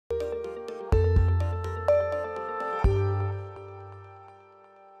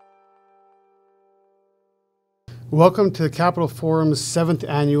Welcome to the Capital Forum's 7th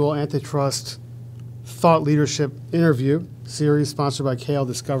Annual Antitrust Thought Leadership Interview series sponsored by KL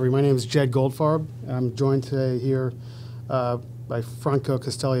Discovery. My name is Jed Goldfarb. I'm joined today here by Franco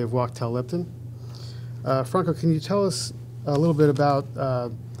Castelli of Wachtell Lipton. Franco, can you tell us a little bit about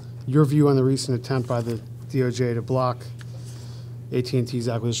your view on the recent attempt by the DOJ to block AT&T's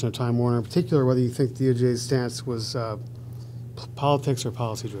acquisition of Time Warner, in particular whether you think DOJ's stance was politics or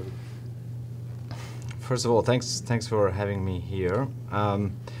policy-driven? First of all, thanks for having me here.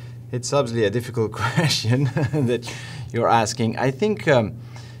 It's obviously a difficult question that you're asking. I think, the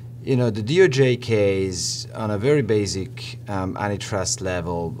DOJ case on a very basic antitrust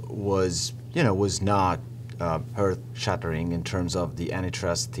level was not earth-shattering in terms of the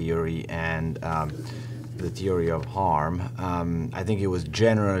antitrust theory and the theory of harm. I think it was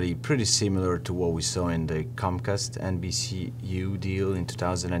generally pretty similar to what we saw in the Comcast-NBCU deal in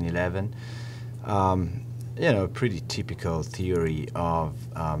 2011. Pretty typical theory of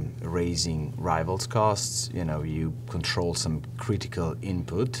raising rivals' costs. You control some critical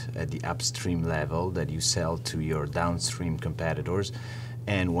input at the upstream level that you sell to your downstream competitors.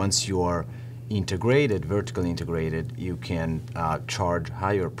 And once you are integrated, vertically integrated, you can charge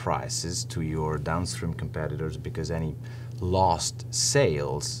higher prices to your downstream competitors because any lost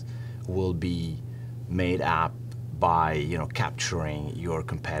sales will be made up by capturing your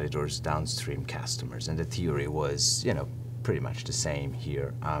competitors' downstream customers, and the theory was pretty much the same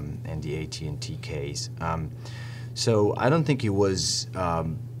here in the AT&T case. So I don't think it was a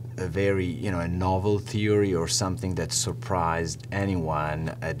very a novel theory or something that surprised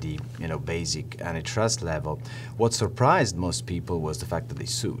anyone at the basic antitrust level. What surprised most people was the fact that they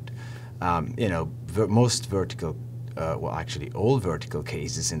sued. Most vertical actually all vertical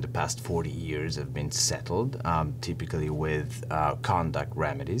cases in the past 40 years have been settled, typically with conduct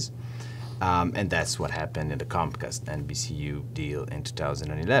remedies. And that's what happened in the Comcast-NBCU deal in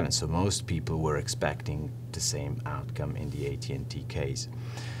 2011. So most people were expecting the same outcome in the AT&T case.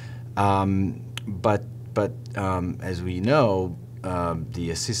 But as we know, the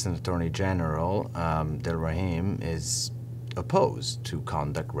Assistant Attorney General, Del Rahim, is opposed to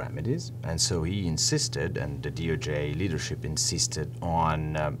conduct remedies, and so he insisted, and the DOJ leadership insisted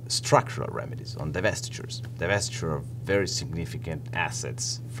on structural remedies, on divestitures, divestiture of very significant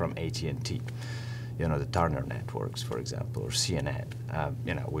assets from AT&T, the Turner networks, for example, or CNN,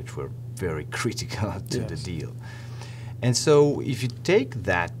 which were very critical to the deal. And so if you take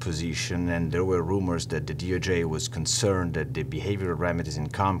that position, and there were rumors that the DOJ was concerned that the behavioral remedies in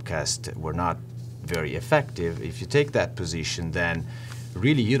Comcast were not very effective, if you take that position, then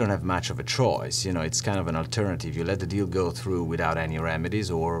really you don't have much of a choice. It's kind of an alternative. You let the deal go through without any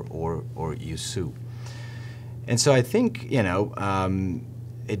remedies, or you sue. And so I think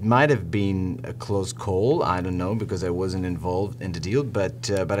it might have been a close call. I don't know, because I wasn't involved in the deal.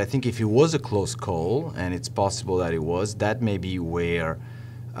 But I think if it was a close call, and it's possible that it was, that may be where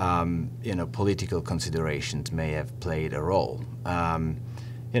political considerations may have played a role.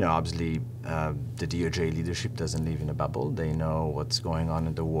 Obviously, the DOJ leadership doesn't live in a bubble. They know what's going on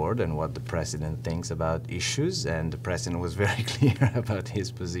in the world and what the president thinks about issues, and the president was very clear about his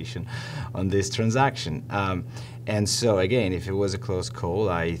position on this transaction. And so, again, if it was a close call,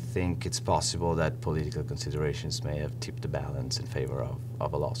 I think it's possible that political considerations may have tipped the balance in favor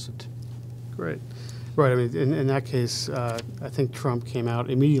of a lawsuit. Great. Right. I mean, in that case, I think Trump came out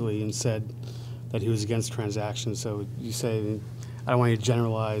immediately and said that he was against transactions. So you say, I don't want you to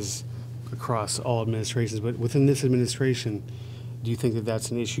generalize across all administrations, but within this administration, do you think that that's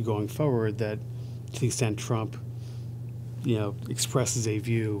an issue going forward, that to the extent Trump, expresses a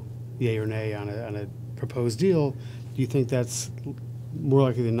view, yay or nay, on a proposed deal, do you think that's more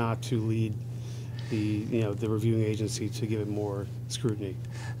likely than not to lead the reviewing agency to give it more scrutiny?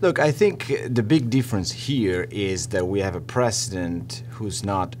 Look, I think the big difference here is that we have a president who's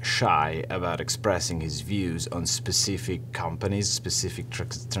not shy about expressing his views on specific companies, specific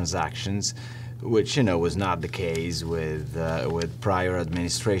transactions, which was not the case with prior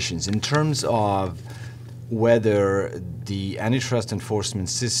administrations. In terms of whether the antitrust enforcement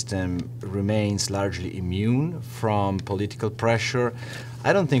system remains largely immune from political pressure,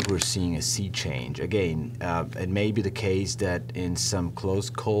 I don't think we're seeing a sea change. Again, it may be the case that in some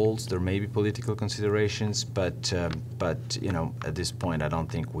close calls there may be political considerations, but at this point I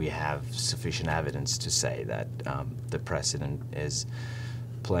don't think we have sufficient evidence to say that the president is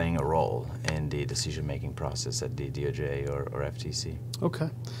playing a role in the decision-making process at the DOJ or FTC. Okay.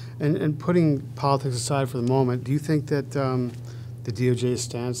 And putting politics aside for the moment, do you think that the DOJ's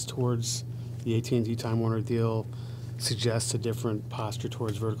stance towards the AT&T Time Warner deal suggests a different posture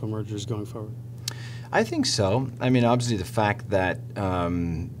towards vertical mergers going forward? I think so. I mean, obviously, the fact that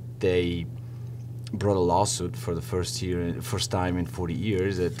they brought a lawsuit for the first time in 40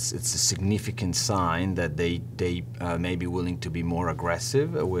 years, it's a significant sign that they may be willing to be more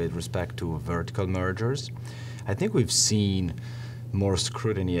aggressive with respect to vertical mergers. I think we've seen more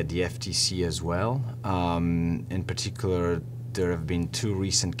scrutiny at the FTC as well. In particular, there have been two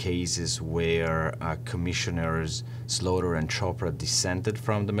recent cases where commissioners Slaughter and Chopra dissented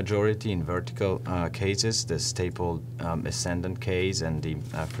from the majority in vertical cases, the Staple Ascendant case and the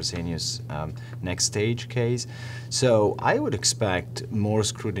Fresenius Next Stage case. So I would expect more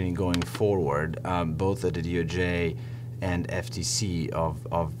scrutiny going forward, both at the DOJ and FTC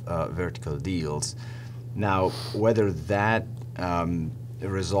of vertical deals. Now, whether that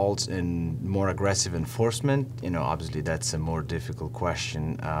results in more aggressive enforcement, obviously that's a more difficult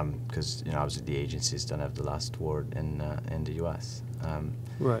question because, obviously the agencies don't have the last word in the U.S.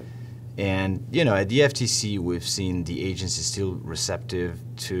 Right. And, at the FTC, we've seen the agency still receptive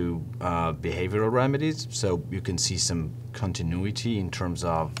to behavioral remedies, so you can see some continuity in terms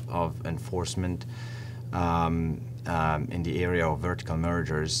of enforcement in the area of vertical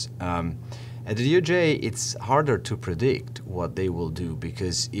mergers. At the DOJ, it's harder to predict what they will do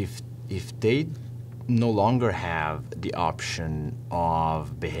because if they no longer have the option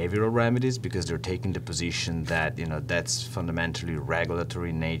of behavioral remedies because they're taking the position that that's fundamentally regulatory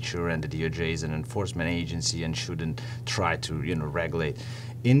in nature and the DOJ is an enforcement agency and shouldn't try to regulate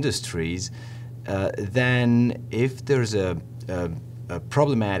industries, then if there's a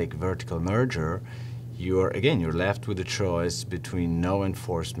problematic vertical merger, you're left with a choice between no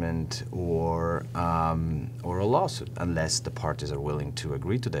enforcement or a lawsuit, unless the parties are willing to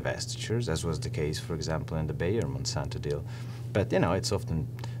agree to divestitures, as was the case, for example, in the Bayer-Monsanto deal. But it's often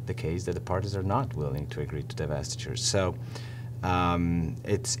the case that the parties are not willing to agree to divestitures. So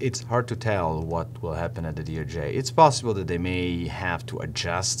it's hard to tell what will happen at the DOJ. It's possible that they may have to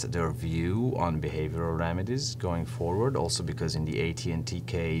adjust their view on behavioral remedies going forward, also because in the AT&T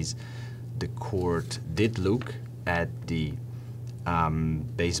case, the court did look at the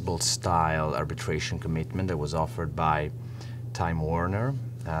baseball-style arbitration commitment that was offered by Time Warner.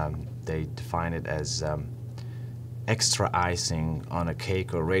 They define it as extra icing on a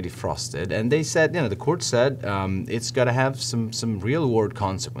cake already frosted, and they said, the court said it's got to have some real-world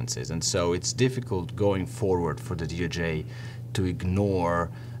consequences, and so it's difficult going forward for the DOJ to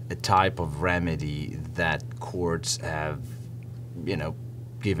ignore a type of remedy that courts have,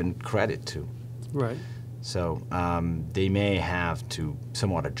 given credit to. Right. So they may have to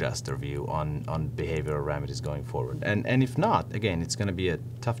somewhat adjust their view on behavioral remedies going forward. And if not, again, it's going to be a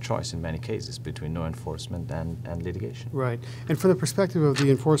tough choice in many cases between no enforcement and litigation. Right. And from the perspective of the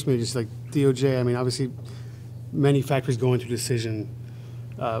enforcement agencies like DOJ, I mean, obviously many factors go into a decision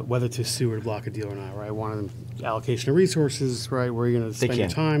whether to sue or to block a deal or not, right? One of them, allocation of resources, right? Where you're going to spend your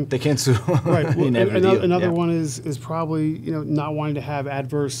time. They can't sue. Right. Well, in every deal. Another one is probably not wanting to have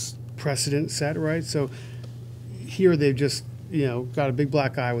adverse precedent set, right? So here they've just got a big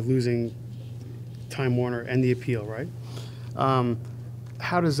black eye with losing Time Warner and the appeal, right?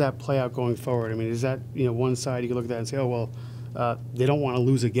 How does that play out going forward? I mean, is that one side you can look at that and say, oh well, they don't want to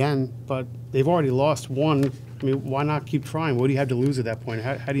lose again, but they've already lost one. I mean, why not keep trying? What do you have to lose at that point?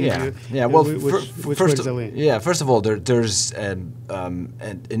 How do you do it? Yeah. Well, which way does that lean? Yeah. First of all, there's an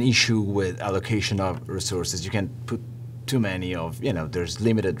issue with allocation of resources. You can't put too many of there's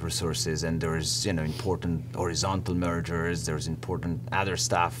limited resources, and there's important horizontal mergers. There's important other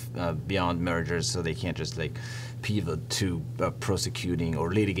stuff beyond mergers, so they can't just pivot to prosecuting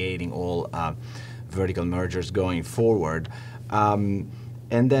or litigating all vertical mergers going forward.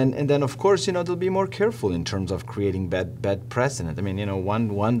 And then of course they'll be more careful in terms of creating bad precedent. I mean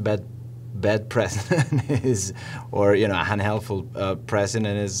one bad precedent is or a unhelpful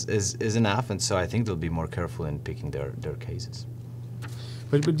precedent is enough, and so I think they'll be more careful in picking their cases.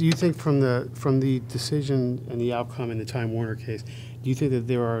 But do you think from the decision and the outcome in the Time Warner case, do you think that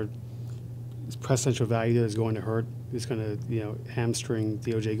there are precedential value that is going to hurt? It's going to hamstring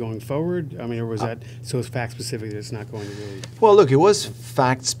DOJ going forward? I mean, or was that so fact specific that it's not going to really? Well, look, it was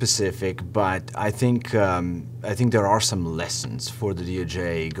fact specific, but I think there are some lessons for the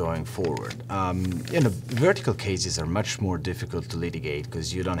DOJ going forward. Vertical cases are much more difficult to litigate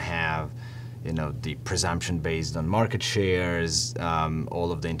because you don't have the presumption based on market shares, all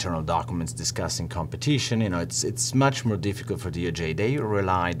of the internal documents discussing competition. It's much more difficult for DOJ. They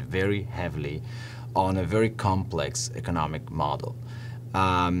relied very heavily on a very complex economic model.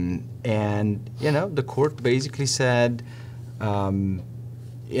 And the court basically said,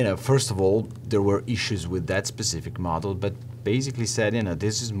 first of all, there were issues with that specific model, but basically said,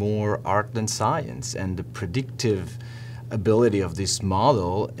 this is more art than science, and the predictive ability of this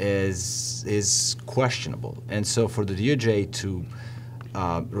model is questionable. And so for the DOJ to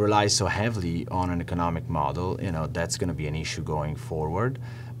rely so heavily on an economic model, that's going to be an issue going forward.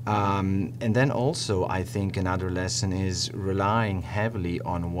 And then also, I think another lesson is relying heavily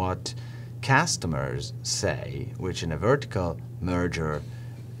on what customers say, which in a vertical merger,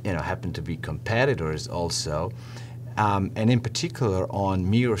 happen to be competitors also. And in particular on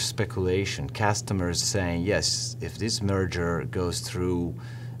mere speculation, customers saying, yes, if this merger goes through,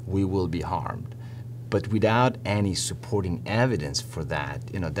 we will be harmed. But without any supporting evidence for that,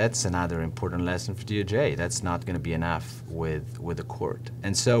 that's another important lesson for DOJ. That's not going to be enough with the court.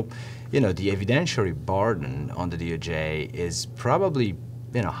 And so, the evidentiary burden on the DOJ is probably,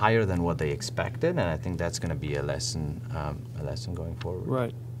 higher than what they expected, and I think that's going to be a lesson going forward.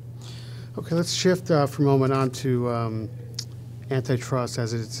 Right. Okay, let's shift for a moment on to antitrust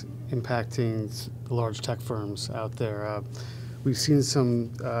as it's impacting the large tech firms out there. We've seen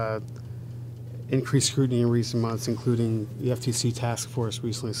some increased scrutiny in recent months, including the FTC task force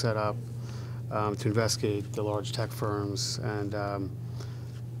recently set up to investigate the large tech firms, and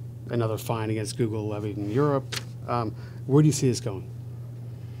another fine against Google levied in Europe. Where do you see this going?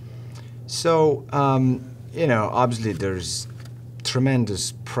 So, obviously there's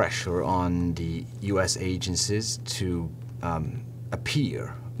tremendous pressure on the U.S. agencies to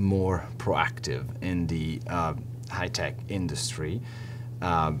appear more proactive in the high-tech industry.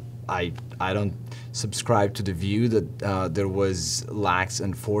 I don't subscribe to the view that there was lax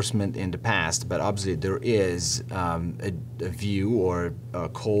enforcement in the past, but obviously there is a view or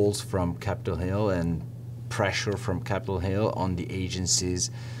calls from Capitol Hill and pressure from Capitol Hill on the agencies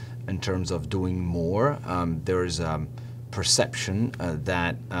in terms of doing more. There's perception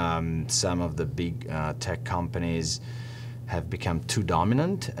that some of the big tech companies have become too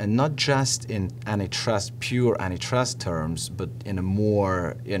dominant, and not just in pure antitrust terms, but in a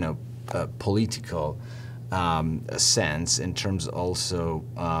more political sense in terms also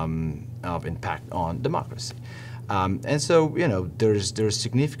of impact on democracy. And so there's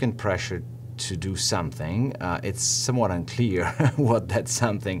significant pressure to do something. It's somewhat unclear what that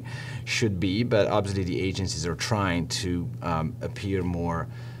something should be, but obviously the agencies are trying to appear more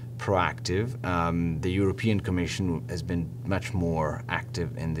proactive. The European Commission has been much more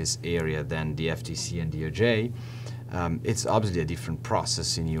active in this area than the FTC and DOJ. It's obviously a different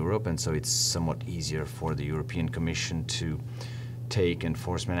process in Europe, and so it's somewhat easier for the European Commission to take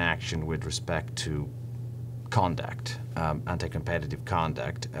enforcement action with respect to conduct, anti-competitive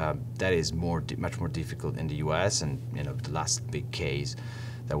conduct. That is much more difficult in the U.S. And the last big case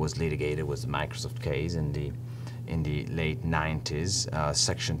that was litigated was the Microsoft case in the late 90s,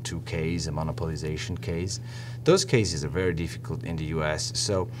 Section 2 case, a monopolization case. Those cases are very difficult in the U.S.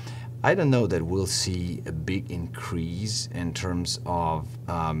 So I don't know that we'll see a big increase in terms of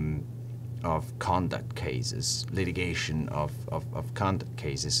conduct cases, litigation of conduct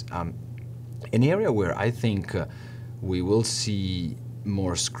cases. An area where I think we will see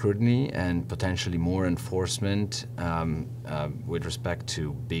more scrutiny and potentially more enforcement with respect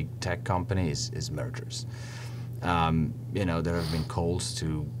to big tech companies is mergers. There have been calls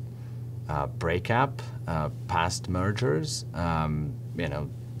to break up past mergers.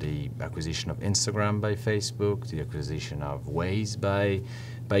 The acquisition of Instagram by Facebook, the acquisition of Waze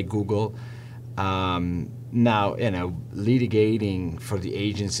by Google. Now, litigating for the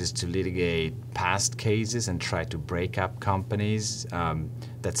agencies to litigate past cases and try to break up companies,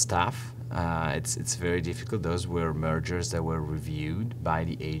 that's tough. It's very difficult. Those were mergers that were reviewed by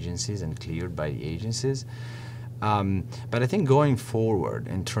the agencies and cleared by the agencies. But I think going forward,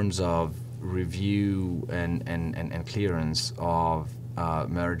 in terms of review and clearance of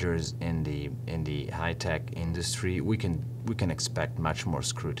mergers in the high-tech industry, we can expect much more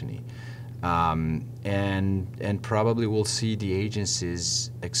scrutiny. And probably we'll see the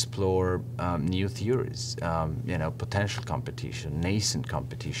agencies explore new theories, potential competition, nascent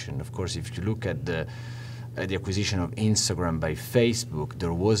competition. Of course, if you look at the acquisition of Instagram by Facebook,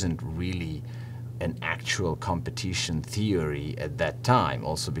 there wasn't really an actual competition theory at that time,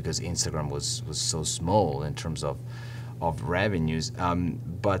 also because Instagram was so small in terms of revenues,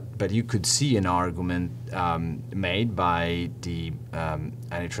 but you could see an argument made by the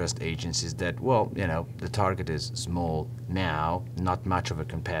antitrust agencies that, the target is small now, not much of a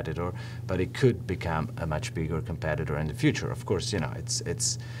competitor, but it could become a much bigger competitor in the future. Of course,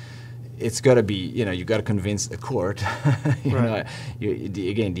 it's got to be, you've got to convince the court. Right.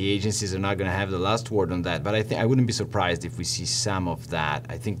 Again, the agencies are not going to have the last word on that. But I wouldn't be surprised if we see some of that.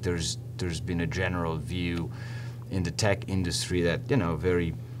 I think there's been a general view in the tech industry that,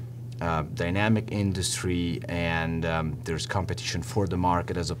 very dynamic industry, and there's competition for the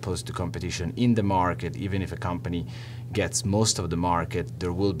market as opposed to competition in the market. Even if a company gets most of the market,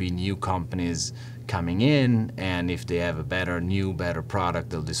 there will be new companies coming in, and if they have a better product,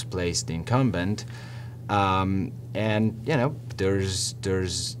 they'll displace the incumbent. And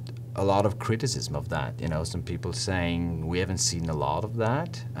there's a lot of criticism of that. Some people saying we haven't seen a lot of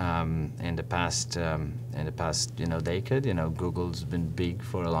that in the past decade. Google's been big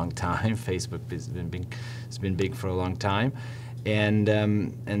for a long time. Facebook has been big for a long time. And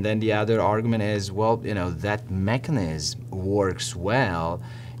then the other argument is, well, that mechanism works well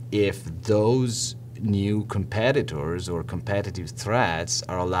if those new competitors or competitive threats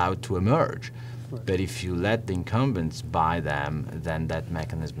are allowed to emerge. Right. But if you let the incumbents buy them, then that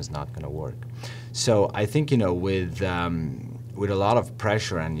mechanism is not going to work. So I think, with a lot of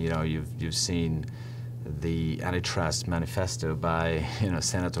pressure, and you've seen the antitrust manifesto by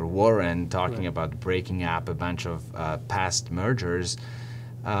Senator Warren talking right. about breaking up a bunch of past mergers.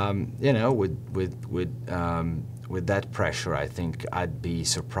 With that pressure, I think I'd be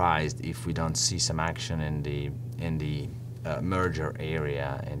surprised if we don't see some action in the merger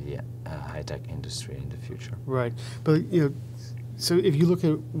area in the high-tech industry in the future. Right, but so if you look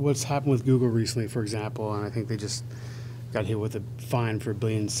at what's happened with Google recently, for example, and I think they just got hit with a fine for $1.7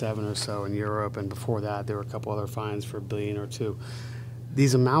 billion or so in Europe, and before that there were a couple other fines for $1 billion or $2 billion.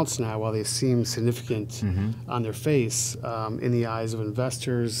 These amounts now, while they seem significant Mm-hmm. on their face, in the eyes of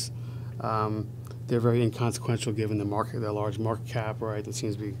investors, they're very inconsequential given the large market cap, right? That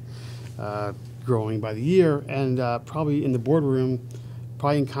seems to be growing by the year, and probably in the boardroom,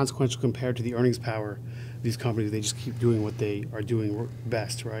 probably inconsequential compared to the earnings power of these companies. They just keep doing what they are doing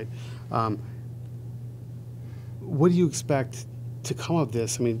best, right? What do you expect to come of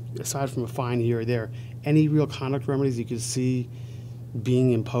this? I mean, aside from a fine here or there, any real conduct remedies you could see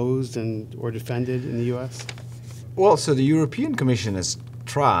being imposed or defended in the U.S.? Well, so the European Commission has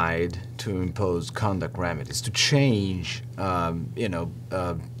tried to impose conduct remedies to change,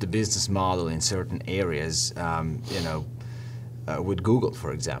 the business model in certain areas, with Google,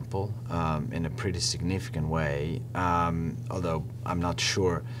 for example, in a pretty significant way, although I'm not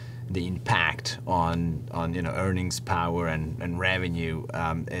sure the impact on earnings power and revenue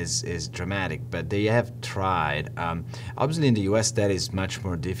is dramatic, but they have tried. Obviously, in the U.S., that is much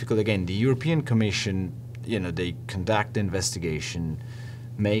more difficult. Again, the European Commission, they conduct the investigation,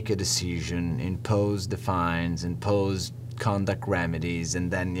 make a decision, impose the fines, impose conduct remedies, and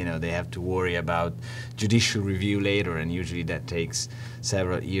then they have to worry about judicial review later, and usually that takes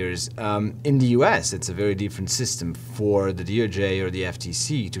several years. In the US, it's a very different system. For the DOJ or the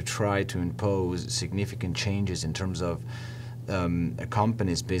FTC to try to impose significant changes in terms of a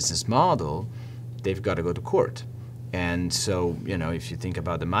company's business model, they've got to go to court. And so, if you think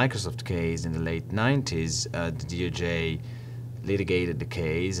about the Microsoft case in the late 90s, the DOJ litigated the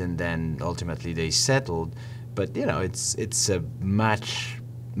case, and then ultimately they settled. But it's a much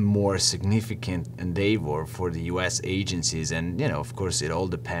more significant endeavor for the U.S. agencies, and of course it all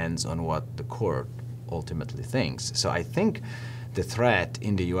depends on what the court ultimately thinks. So I think the threat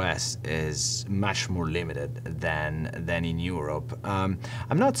in the U.S. is much more limited than in Europe. I'm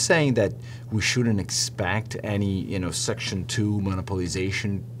not saying that we shouldn't expect any Section 2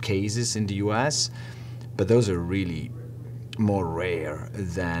 monopolization cases in the U.S., but those are really more rare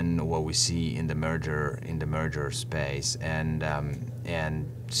than what we see in the merger space, and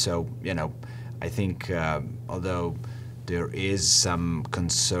so I think although there is some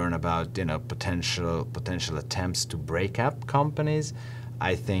concern about potential attempts to break up companies,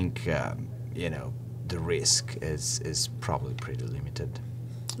 I think the risk is probably pretty limited.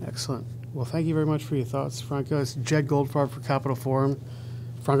 Excellent. Well, thank you very much for your thoughts, Franco. It's Jed Goldfarb for Capital Forum.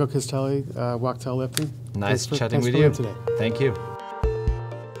 Franco Castelli, Wachtell, Lipton. Nice chatting with you. Today. Thank you.